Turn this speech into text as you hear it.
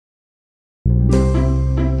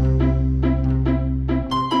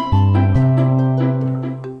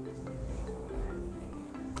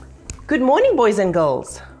Good morning, boys and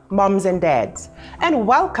girls, moms and dads, and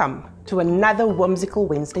welcome to another whimsical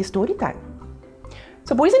Wednesday story time.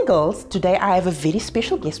 So boys and girls, today I have a very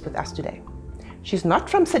special guest with us today. She's not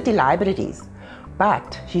from City Libraries,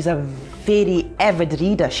 but she's a very avid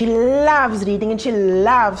reader. She loves reading and she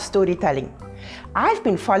loves storytelling. I've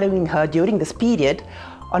been following her during this period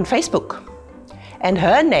on Facebook, and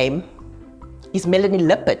her name is Melanie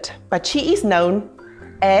Lippert, but she is known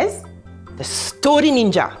as the Story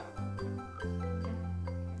Ninja.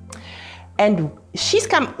 And she's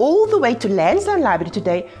come all the way to Lansdowne Library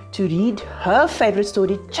today to read her favorite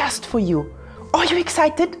story just for you. Are you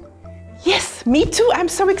excited? Yes, me too. I'm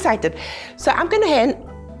so excited. So I'm going to hand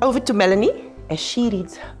over to Melanie as she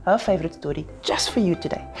reads her favorite story just for you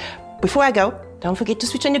today. Before I go, don't forget to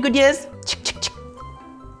switch on your good ears.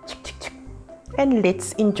 And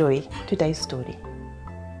let's enjoy today's story.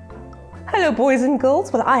 Hello boys and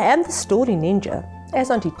girls, well I am the Story Ninja, as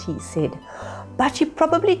Aunty T said, but you're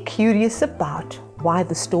probably curious about why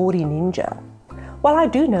the Story Ninja. Well, I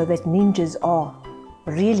do know that ninjas are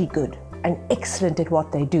really good and excellent at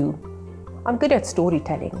what they do. I'm good at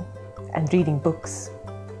storytelling and reading books,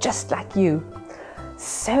 just like you.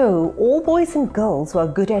 So all boys and girls who are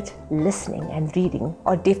good at listening and reading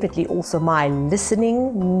are definitely also my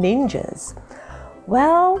listening ninjas.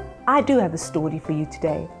 Well, I do have a story for you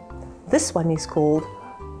today. This one is called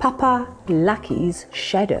Papa Lucky's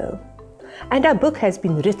Shadow, and our book has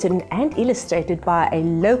been written and illustrated by a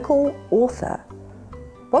local author,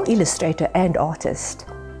 well, illustrator and artist.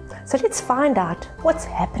 So let's find out what's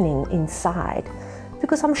happening inside,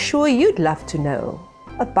 because I'm sure you'd love to know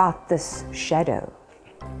about this shadow.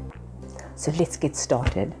 So let's get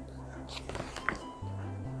started.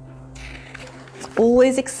 It's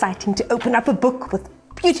always exciting to open up a book with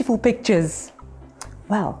beautiful pictures.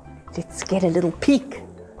 Well, let's get a little peek.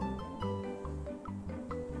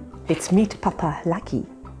 Let's meet Papa Lucky.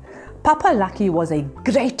 Papa Lucky was a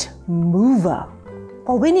great mover.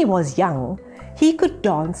 Well, when he was young, he could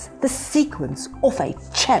dance the sequence of a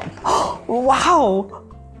champ. Wow!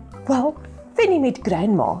 Well, then he met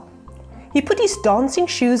Grandma. He put his dancing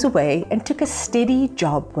shoes away and took a steady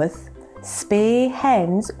job with Spare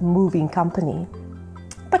Hands Moving Company.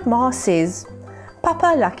 But Ma says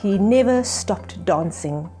Papa Lucky never stopped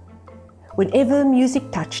dancing. Whenever music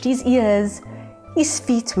touched his ears, his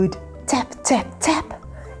feet would tap, tap, tap,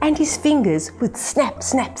 and his fingers would snap,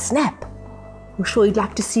 snap, snap. I'm sure you'd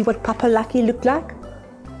like to see what Papa Lucky looked like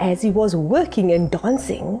as he was working and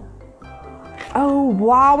dancing. Oh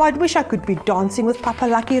wow, I wish I could be dancing with Papa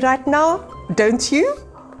Lucky right now, don't you?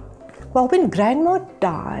 Well, when Grandma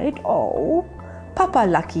died, oh, Papa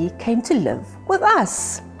Lucky came to live with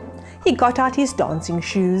us. He got out his dancing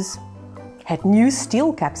shoes, had new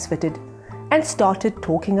steel caps fitted, and started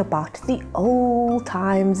talking about the old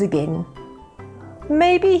times again.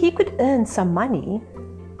 Maybe he could earn some money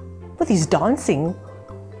with his dancing.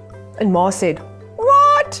 And Ma said,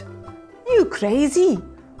 "What? You crazy?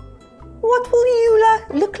 What will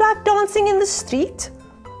you look like dancing in the street?"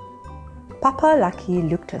 Papa Lucky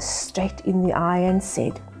looked her straight in the eye and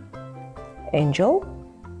said, "Angel,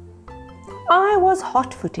 I was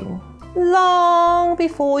hot-footing long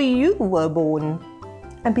before you were born.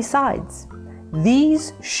 And besides,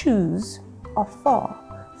 these shoes are far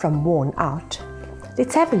from worn out.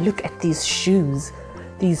 Let's have a look at these shoes,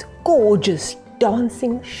 these gorgeous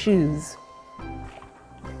dancing shoes."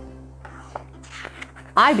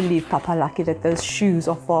 I believe Papa Lucky that those shoes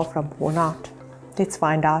are far from worn out. Let's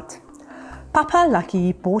find out. Papa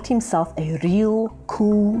Lucky bought himself a real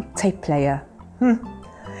cool tape player.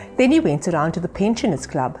 Then he went around to the pensioners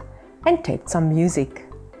club and taped some music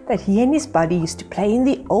that he and his buddy used to play in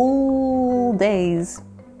the old days.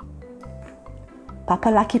 Papa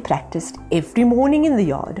Lucky practiced every morning in the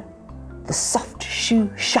yard. The soft shoe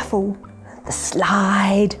shuffle, the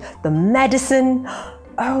slide, the Madison.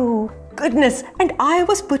 Oh goodness, and I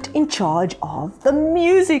was put in charge of the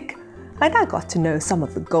music. And I got to know some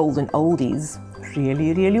of the golden oldies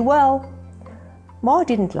really, really well. Ma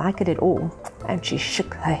didn't like it at all, and she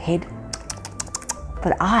shook her head.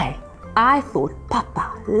 But I thought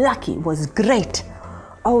Papa Lucky was great.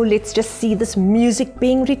 Oh, let's just see this music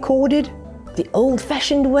being recorded the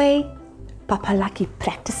old-fashioned way. Papa Lucky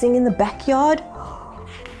practicing in the backyard.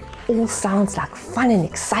 All sounds like fun and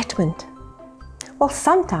excitement. Well,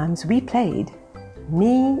 sometimes we played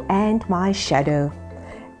me and my shadow,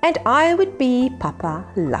 and I would be Papa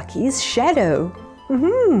Lucky's shadow.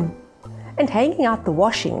 And hanging out the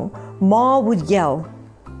washing, Ma would yell,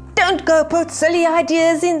 "Don't go put silly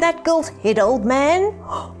ideas in that girl's head, old man."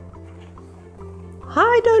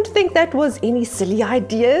 I don't think that was any silly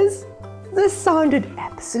ideas. this sounded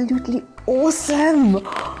absolutely awesome.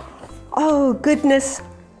 Oh goodness.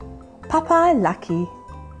 Papa Lucky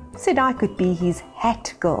said I could be his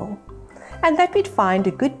hat girl and that we'd find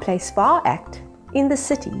a good place for our act in the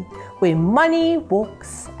city where money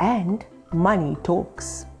walks and money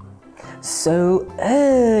talks. So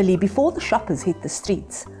early before the shoppers hit the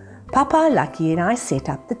streets, Papa Lucky and I set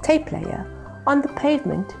up the tape player on the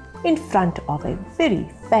pavement in front of a very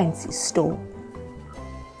fancy store.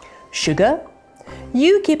 Sugar,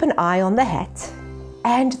 you keep an eye on the hat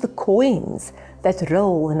and the coins that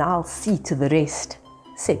roll and I'll see to the rest,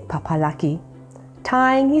 said Papa Lucky,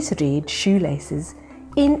 tying his red shoelaces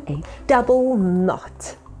in a double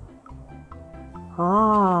knot.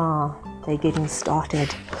 Ah, they're getting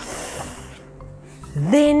started.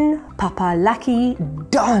 Then Papa Lucky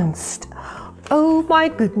danced. Oh my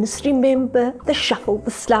goodness, remember the shuffle,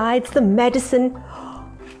 the slides, the Madison.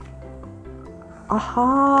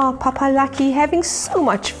 Aha, Papa Lucky having so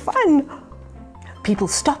much fun. People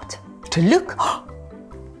stopped to look.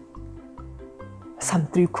 Some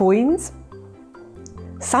threw coins.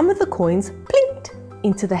 Some of the coins blinked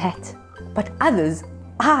into the hat, but others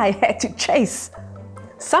I had to chase.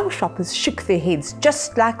 Some shoppers shook their heads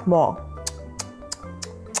just like Ma.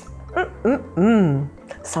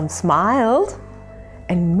 Some smiled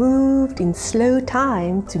and moved in slow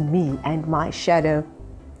time to me and my shadow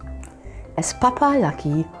as Papa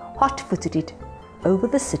Lucky hot-footed it over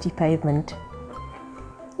the city pavement.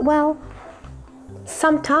 Well,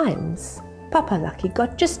 sometimes Papa Lucky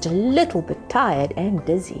got just a little bit tired and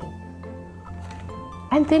dizzy.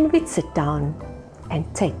 And then we'd sit down and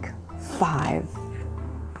take 5.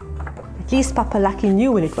 At least Papa Lucky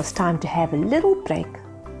knew when it was time to have a little break.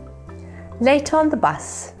 Later on the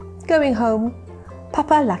bus, going home,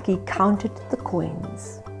 Papa Lucky counted the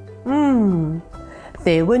coins.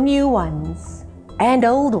 There were new ones and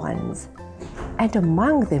old ones, and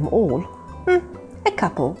among them all, a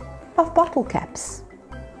couple of bottle caps.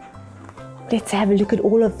 Let's have a look at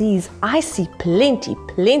all of these. I see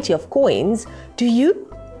plenty of coins. Do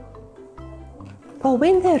you? Well,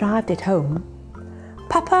 when they arrived at home,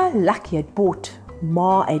 Papa Lucky had bought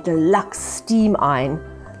Ma a deluxe steam iron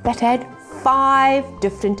that had 5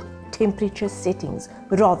 different temperature settings.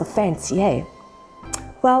 Rather fancy, eh?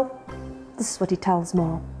 Well, this is what he tells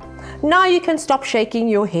Ma. Now you can stop shaking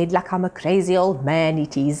your head like I'm a crazy old man, he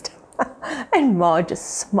teased. And Ma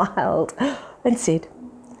just smiled and said,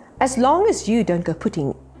 as long as you don't go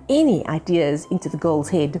putting any ideas into the girl's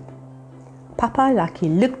head. Papa Lucky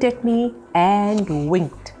looked at me and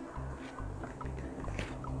winked.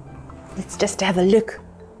 Let's just have a look.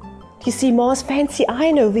 Do you see Ma's fancy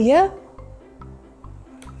iron over here?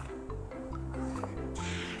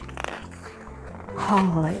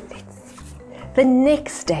 Oh, the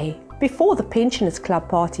next day, before the Pensioners Club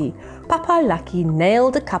party, Papa Lucky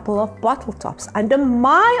nailed a couple of bottle tops under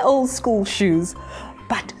my old school shoes.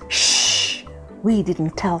 But shh, we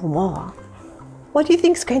didn't tell Ma. What do you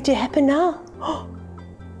think's going to happen now?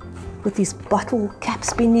 With these bottle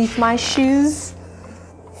caps beneath my shoes?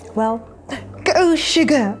 Well, go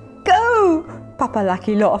Sugar, go! Papa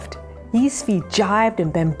Lucky laughed. His feet jibed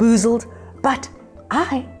and bamboozled, but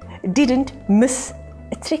I didn't miss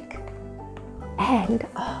a trick. And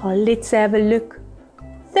let's have a look.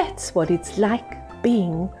 That's what it's like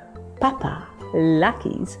being Papa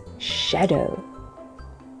Lucky's shadow.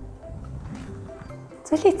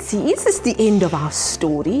 So let's see, is this the end of our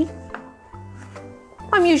story?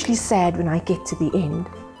 I'm usually sad when I get to the end,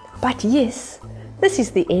 but yes, this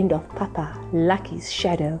is the end of Papa Lucky's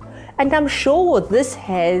shadow, and I'm sure this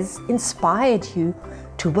has inspired you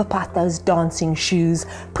to whip out those dancing shoes,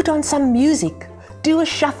 put on some music, do a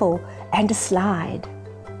shuffle and a slide,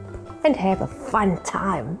 and have a fun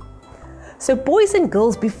time. So boys and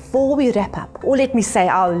girls, before we wrap up, or let me say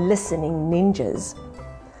our listening ninjas,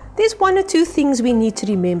 there's 1 or 2 things we need to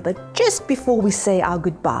remember just before we say our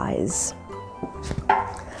goodbyes.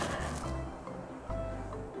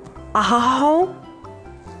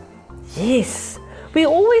 Yes, we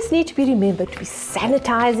always need to be remembered to be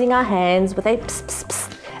sanitizing our hands with a pss, pss,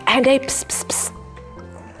 pss, and a pss, pss, pss.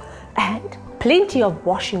 And plenty of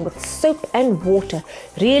washing with soap and water,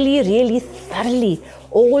 really thoroughly,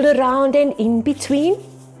 all around and in between.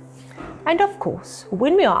 And of course,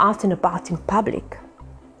 when we are out and about in public,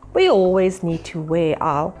 we always need to wear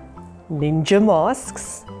our ninja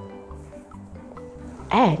masks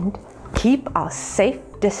and keep our safe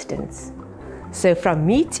distance. So from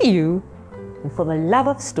me to you, and for the love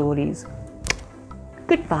of stories,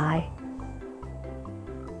 goodbye.